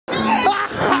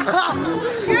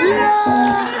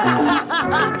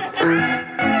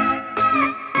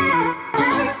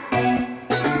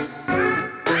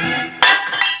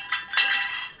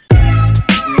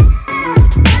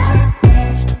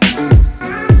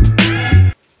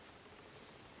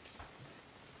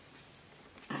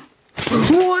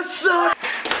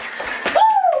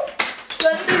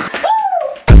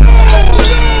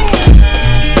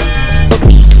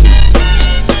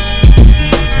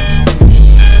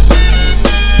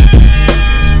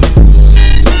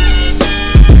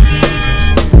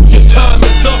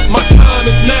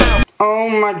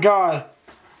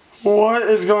What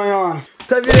is going on?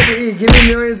 WWE, give me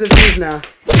millions of views now.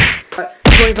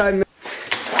 25 million.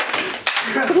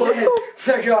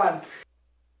 They're gone.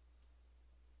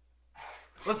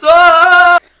 What's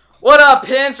up? What up,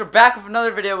 pimps? We're back with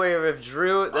another video where we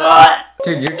Drew.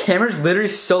 Dude, your camera's literally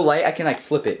so light I can like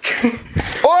flip it.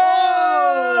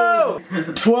 Oh!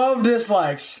 12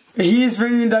 dislikes. He's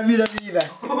bringing WWE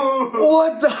back.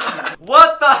 What the?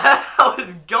 What the hell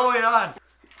is going on?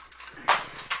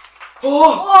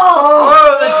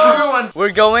 Oh! The true one.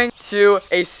 We're going to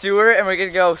a sewer and we're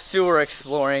gonna go sewer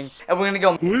exploring. And we're gonna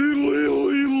go.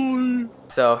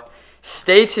 So,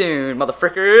 stay tuned,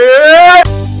 motherfricker.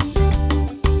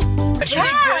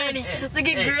 Yes! Look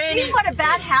at Granny. See what a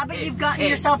bad habit you've gotten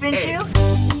yourself into?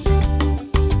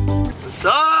 What's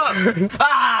up?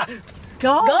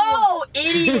 Go,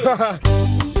 idiot!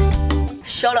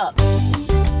 Shut up.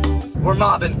 We're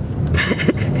mobbing.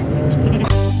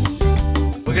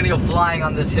 We're gonna go flying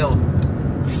on this hill.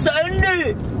 Send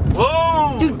it!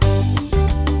 Whoa! Dude.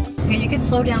 Okay, you can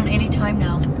slow down anytime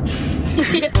now.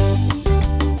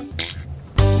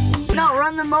 No,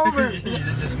 run them over.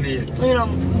 This is me. Look at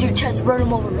them. Dude, Chaz, run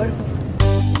them over, run them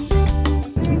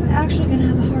over. You're actually gonna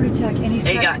have a heart attack any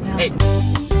second now. Hey,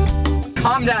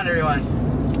 calm down, everyone.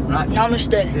 We're not.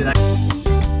 Namaste. Dude,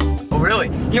 oh, really?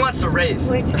 He wants to race.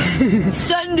 Wait.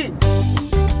 Send it!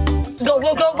 Go,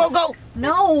 go, go, go, go!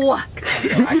 No!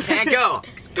 I can't go.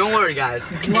 Don't worry, guys.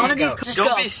 None of these.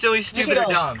 Don't be silly, stupid, or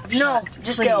dumb. No,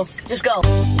 just go. Just go.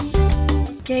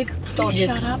 Gabe, please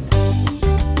shut up.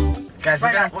 Guys,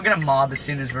 we're gonna mob as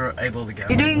soon as we're able to go.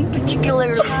 You're doing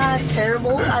particularly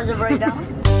terrible as of right now.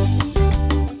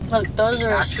 Look, those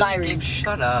are sirens. Gabe,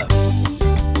 shut up.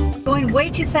 Going way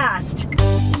too fast.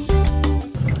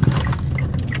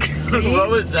 What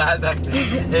was that?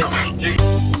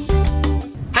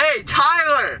 Hey,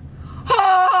 Tyler!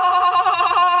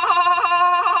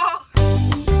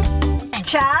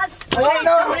 Chaz? Okay,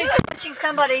 somebody's touching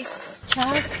somebody.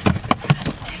 Chaz?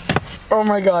 Oh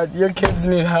my god, your kids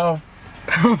need help.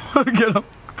 Look at them.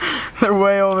 They're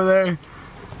way over there.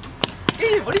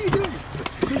 Hey, what are you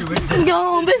doing?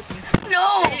 No, miss.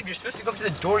 No! Hey, you're supposed to go up to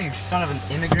the door, you son of an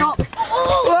immigrant. Stop.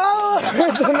 Oh!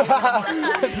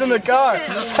 It's in the car.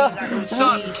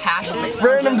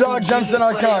 Random dog jumps in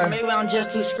our car. Maybe I'm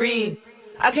just too scream.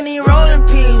 I can even roll in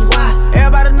peace. Why?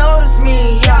 Everybody notice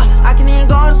me. Yeah. I can even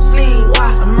go to sleep.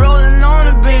 Why? I'm rolling on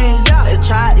the beam. Yeah. They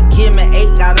tried to give me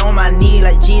 8. Got on my knee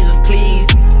like Jesus, please.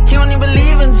 He don't even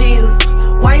believe in Jesus.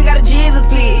 Why you got a Jesus,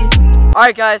 please? All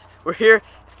right, guys, we're here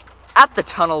at the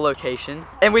tunnel location,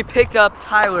 and we picked up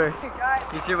Tyler.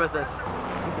 He's here with us.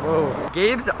 Whoa.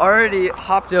 Gabe's already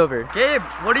hopped over. Gabe,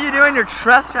 what are you doing? You're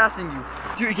trespassing, you.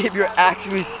 Dude, Gabe, you're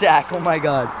actually sack. Oh my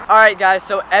god. All right, guys,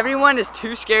 so everyone is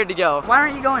too scared to go. Why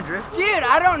aren't you going, Drew? Dude,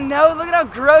 I don't know. Look at how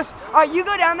gross. All right, you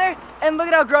go down there and look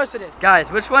at how gross it is. Guys,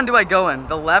 which one do I go in?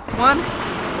 The left one?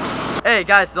 Hey,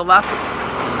 guys, the left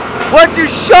one. What? You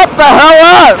shut the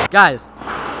hell up! Guys.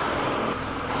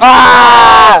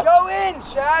 Ah! Go in,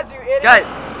 Chaz, you idiot. Guys,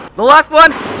 the left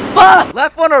one?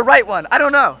 Left one or right one? I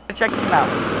don't know. Check this out.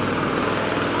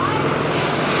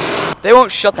 They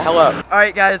won't shut the hell up. All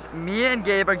right, guys, me and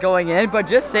Gabe are going in, but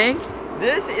just saying,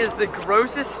 this is the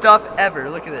grossest stuff ever.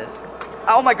 Look at this.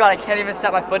 Oh my god, I can't even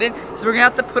step my foot in. So we're gonna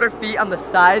have to put our feet on the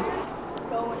sides.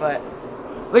 But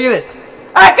look at this.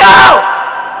 Echo!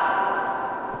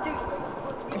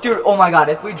 Dude, oh my god,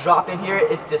 if we drop in here,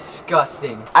 it's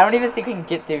disgusting. I don't even think we can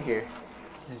get through here.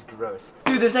 This is gross.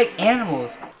 Dude, there's like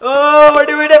animals. Oh, we're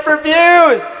doing it for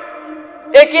views!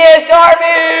 ICUS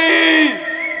ARMY!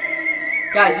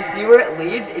 Guys, you see where it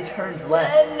leads? It turns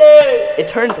left. It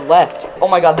turns left. Oh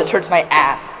my god, this hurts my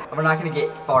ass. We're not gonna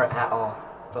get far at all,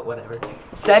 but whatever.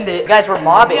 Send it. Guys, we're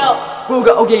mobbing. Go,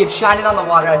 go. Okay, shine it on the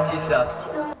water. I see stuff.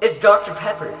 It's Dr.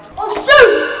 Pepper. Oh,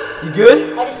 shoot! You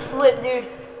good? I just slipped, dude.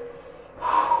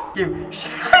 Dude,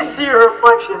 I see your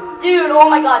reflection. Dude, oh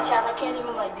my god, Chaz, I can't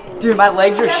even like do this. Dude, my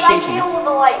legs are Chaz, I shaking. can't hold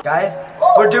the light. Guys,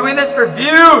 we're doing this for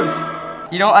views.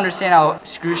 You don't understand how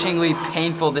excruciatingly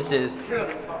painful this is.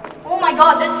 Oh my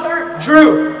god, this hurts.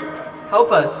 Drew,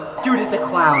 help us. Dude, it's a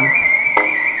clown.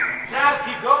 Chaz,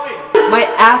 keep going. My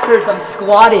ass hurts, I'm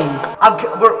squatting.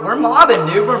 We're mobbing,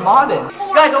 dude, we're mobbing.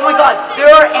 Guys, oh my god,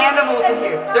 there are animals in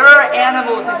here. There are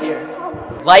animals in here.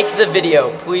 Like the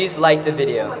video, please like the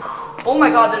video. Oh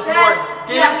my god, there's more.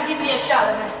 Gabe, You have to give me a shot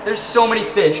of it. there's so many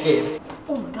fish, Gabe.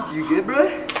 Oh my god. You good, bro?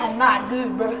 I'm not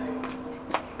good, bro.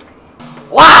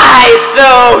 Why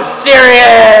so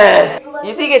serious?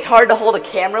 You think it's hard to hold a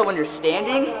camera when you're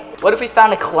standing? What if we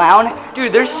found a clown?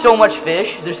 Dude, there's so much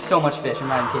fish. There's so much fish, I'm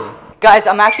not even kidding. Guys,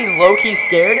 I'm actually low-key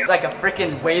scared. Like a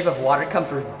freaking wave of water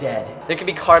comes, we're dead. There could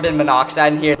be carbon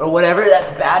monoxide in here or whatever that's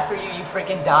bad for you, you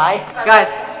freaking die.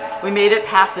 Guys, we made it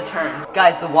past the turn.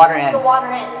 Guys, the water ends. The water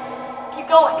ends. Keep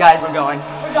going. Guys, we're going.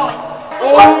 We're going.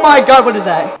 Oh my god, what is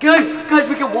that? Good, guys,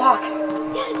 we can walk.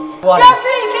 Yes. Water.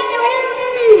 Jeffrey, can you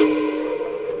hear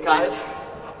me? Guys.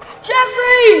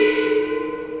 Jeffrey!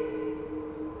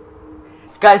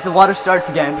 Guys, the water starts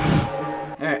again.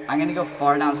 Alright, I'm gonna go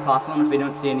far down as possible, and if we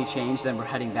don't see any change, then we're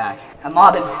heading back. I'm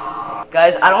mobbing.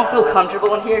 Guys, I don't feel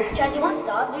comfortable in here. Chaz, you wanna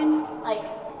stop, dude? Like...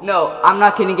 No, I'm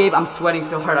not kidding, Gabe. I'm sweating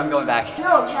so hard, I'm going back.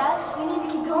 No, Chaz, we need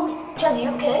to keep going. Chaz, are you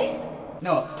okay?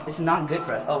 No, it's not good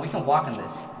for us. Oh, we can walk on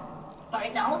this.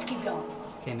 Alright, now let's keep going.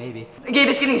 Okay, maybe. Gabe,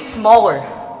 it's getting smaller.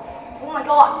 Oh my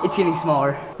god. It's getting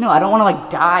smaller. No, I don't want to like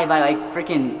die by like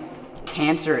freaking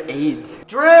cancer, AIDS.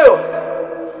 Drew!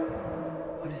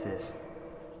 What is this?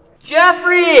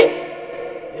 Jeffrey!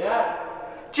 Yeah?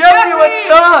 Jeffrey,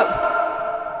 what's up?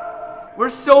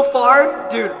 We're so far.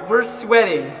 Dude, we're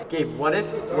sweating. Gabe, what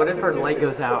if our light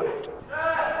goes out?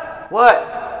 What?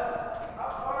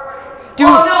 Dude!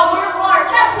 Oh no, we're in water.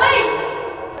 Chaz, wait!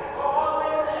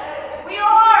 We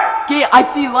are! Gabe, I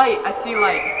see light. I see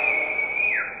light.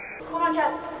 Come on,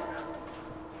 Chaz.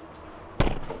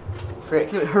 Frick,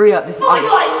 dude, hurry up. Just Oh my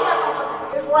god, I just stepped on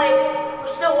something. There's light. We're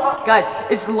still walking. Guys,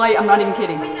 it's light. I'm not even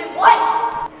kidding. Wait, there's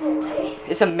light! No way.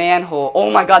 It's a manhole.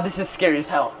 Oh my god, this is scary as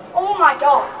hell. Oh my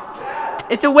god.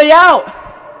 It's a way out.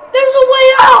 There's a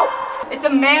way out! It's a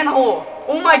manhole.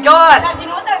 Oh my god. Chaz, do you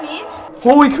know what that means?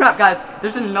 Holy crap, guys.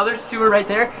 There's another sewer right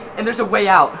there, and there's a way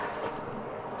out.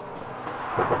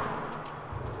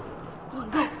 Come on,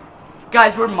 go.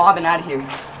 Guys, we're mobbing out of here.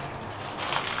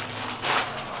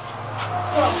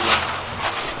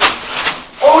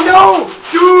 Oh no!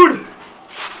 Dude!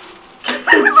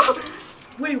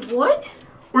 Wait, what?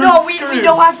 We're No, we screwed.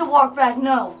 don't have to walk back,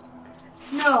 no.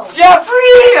 No.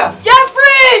 Jeffrey!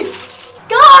 Jeffrey!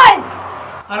 Guys!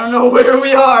 I don't know where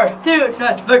we are. Dude.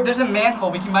 Guys, look, there's a manhole.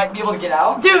 We might be able to get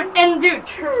out. Dude, Drew!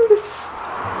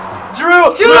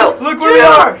 Drew! Look where we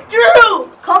are! Drew!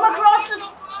 Come across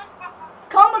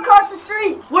the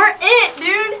street. We're it,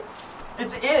 dude.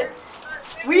 It's it.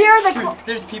 We are the Dude,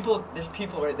 there's people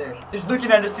right there. They're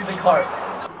looking at us through the car.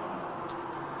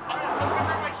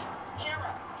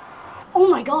 Oh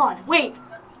my god. Wait.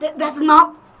 That's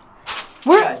not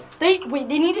Guys. they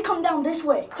need to come down this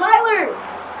way. Tyler!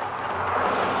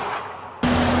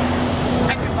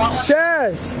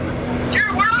 Chaz!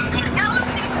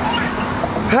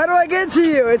 How do I get to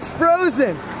you? It's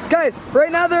frozen. Guys,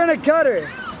 right now they're in a gutter.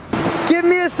 Give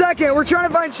me a second. We're trying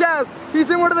to find Chaz.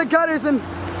 He's in one of the gutters and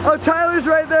oh, Tyler's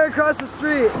right there across the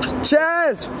street.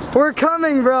 Chaz, we're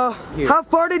coming, bro. Here. How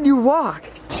far did you walk?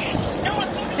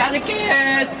 Chaz,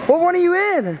 kiss! What one are you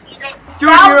in? Dude,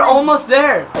 you're almost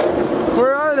there.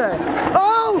 Where are they?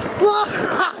 Oh!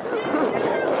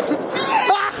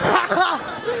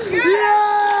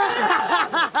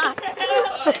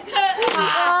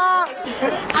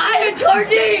 I'm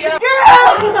Jordy!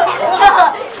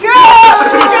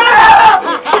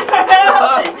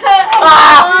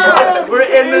 We're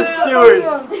in the sewers.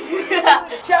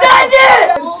 Send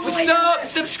it! What's up?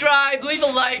 Subscribe, leave a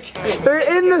like.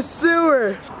 They're in the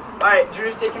sewer. Alright,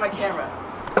 Drew's taking my camera.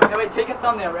 No, wait, take a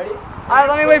thumbnail, ready? Alright,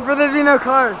 let me wait for there to be no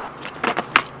cars.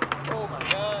 Oh my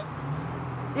god.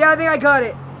 Yeah, I think I got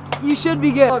it. You should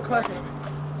be good. Open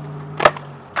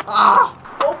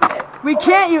it. We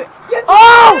can't you.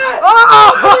 Oh! Oh!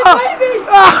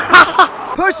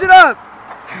 Push it up.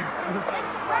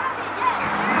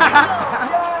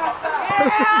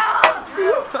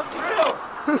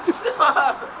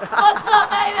 What's up,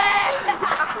 baby?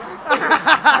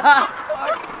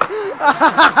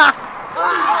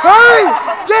 Hurry!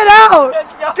 Get out!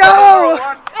 Go!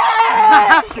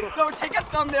 Go, take a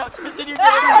thumbnail. Continue doing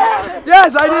it.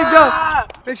 Yes, I did go.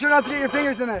 Make sure not to get your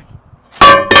fingers in there.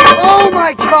 Oh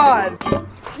my god!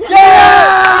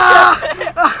 Yeah!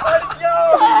 Let's go.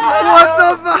 What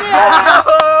the fuck?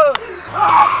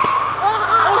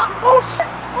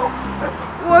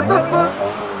 What the fuck?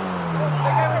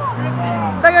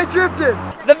 That guy drifted.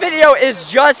 The video is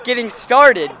just getting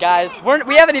started, guys.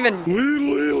 We haven't even...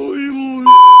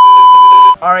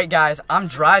 Alright guys, I'm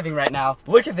driving right now.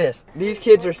 Look at this. These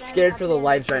kids are scared for their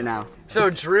lives right now. So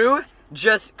Drew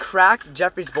just cracked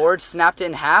Jeffrey's board, snapped it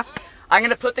in half. I'm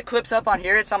gonna put the clips up on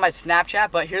here. It's on my Snapchat,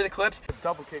 but here are the clips.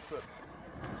 Double K clip.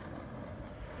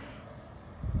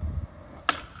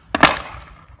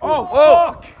 Oh,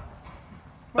 fuck!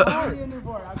 I'll give you a new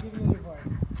board. I'll give you a new board.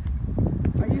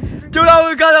 Dude, oh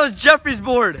my god, that was Jeffrey's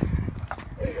board.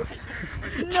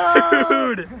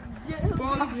 No. Dude.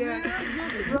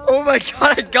 Oh my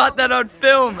god, I got that on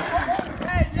film.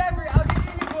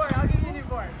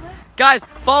 Guys,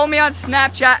 follow me on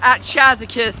Snapchat at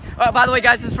Chazakis. By the way,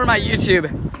 guys, this is for my YouTube.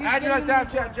 Add you on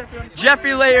Snapchat, Jeffrey.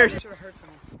 Jeffrey Laird.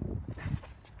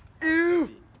 Ew,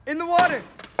 in the water.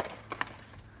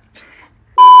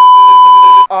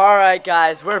 Alright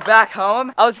guys, we're back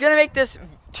home. I was gonna make this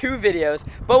 2 videos,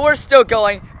 but we're still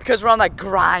going because we're on the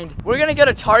grind. We're gonna go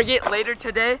to Target later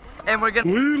today and we're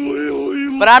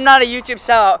gonna but I'm not a YouTube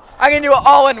sellout. I'm gonna do it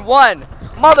all in one.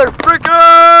 Mother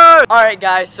freaking! Alright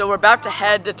guys, so we're about to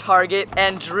head to Target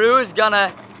and Drew is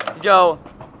gonna go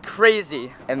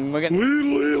crazy. And we're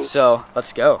gonna so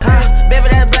let's go. Baby,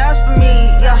 that's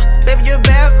blasphemy, yeah. Baby, you're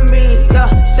bad for me, yeah.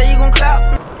 Say you gon' clap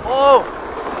for me. Oh!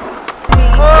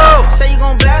 Oh. Say you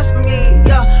gon' blasphemy,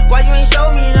 yeah. Why you ain't show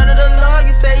me none of the love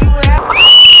you say you have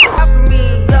for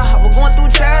me, yeah. We're going through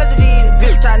tragedy,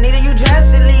 bitch. I needed you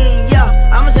drastically, yeah.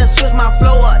 I'ma just switch my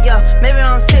flow up, yeah. Maybe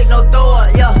I'm sick, no throw up,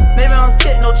 yeah. Maybe I'm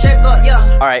sick, no check up, yeah.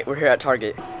 Alright, we're here at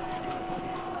Target.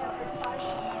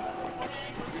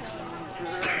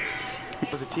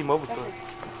 What's the T-Mobile store?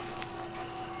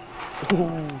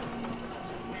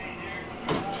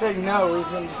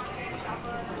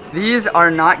 These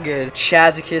are not good.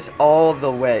 Chazakis all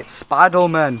the way.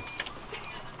 Spider-Man.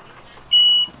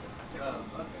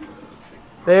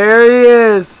 There he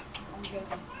is.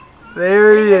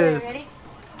 There he is. Ready?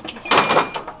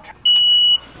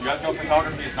 You guys know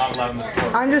photography is not allowed in the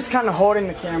store. I'm just kind of holding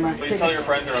the camera. Please tell your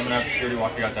friends or I'm gonna have security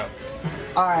walk you guys out.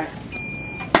 All right.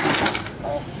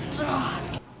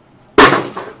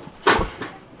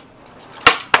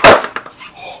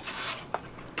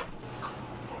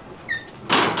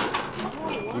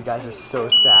 You guys are so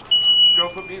sad. Go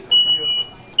put me.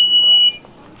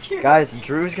 Guys,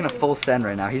 Drew's gonna full send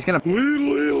right now. He's gonna.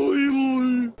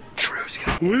 Drew's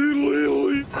gonna.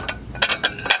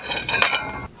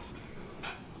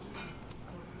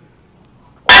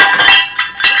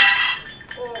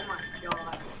 Oh my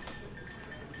god.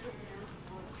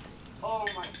 Oh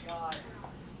my god.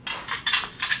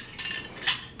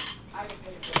 I can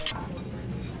pay for it.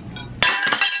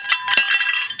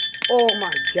 Oh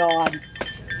my god.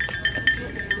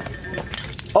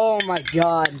 Oh my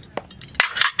god.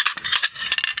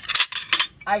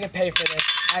 I could pay for this.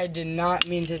 I did not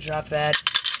mean to drop that.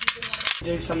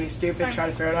 Do something stupid, try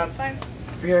to throw it up. It's fine.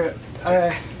 Here, got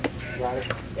it.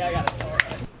 Yeah, I got it.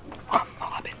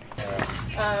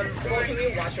 Well, can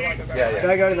you watch it while I go back? Yeah,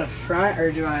 Do I go to the front or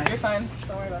do I? You're fine.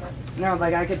 Don't worry about it. No,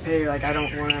 like I could pay. Like I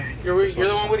don't want to. You're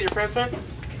the one with your friends, man?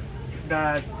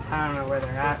 I don't know where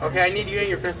they're at. Okay, I need you and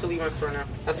your friends to leave my store now.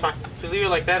 That's fine. Just leave it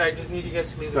like that. I just need you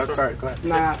guys to leave the store. That's alright, go ahead.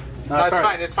 Nah. No, it's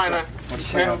fine. It's fine, man.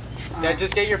 Yeah. Yeah,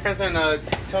 just get your friends and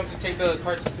tell them to take the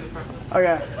carts to the front.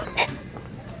 Okay.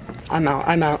 I'm out.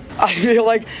 I'm out. I feel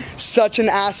like such an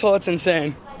asshole. It's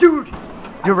insane. Dude.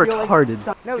 You're retarded.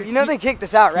 No, you know they kicked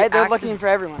us out, right? They're actually- looking for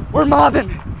everyone. We're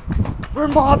mobbing. We're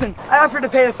mobbing. I offered to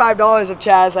pay the $5 of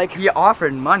Chaz. Like, He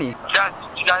offered money. Chad,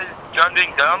 you guys done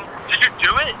being dumb? Did you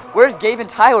do it? Where's Gabe and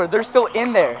Tyler? They're still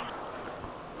in there.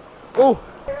 Oh.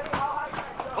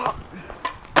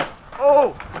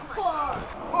 Oh.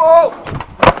 Oh.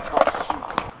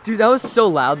 Dude, that was so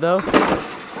loud though.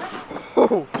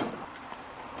 Oh.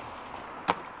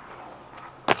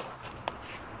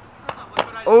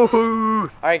 Oh.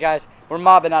 Alright guys, we're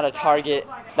mobbing out of Target.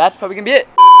 That's probably gonna be it.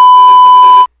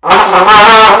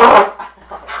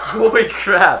 Holy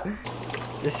crap.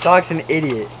 This dog's an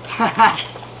idiot.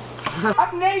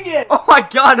 I'm naked! Oh my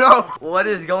god, no! What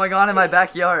is going on in my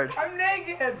backyard? I'm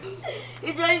naked!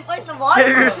 He's ready to play some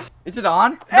water. Is it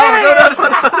on?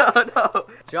 No.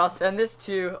 Should I send this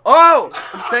to... Oh!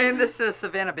 I'm sending this to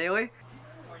Savannah Bailey.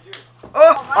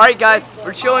 Oh! Alright guys,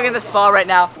 we're chilling in the spa right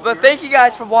now. But thank you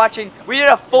guys for watching. We did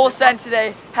a full send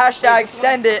today. Hashtag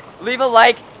send it. Leave a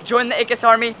like. Join the ICUS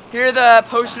Army. Here are the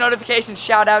post notification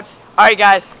shout outs. Alright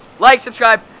guys, like,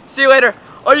 subscribe. See you later.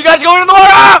 Oh, you guys going in the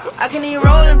water? I can even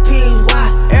roll in peace, why?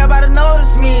 Everybody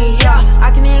notice me, yeah. I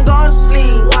can even go to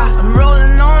sleep.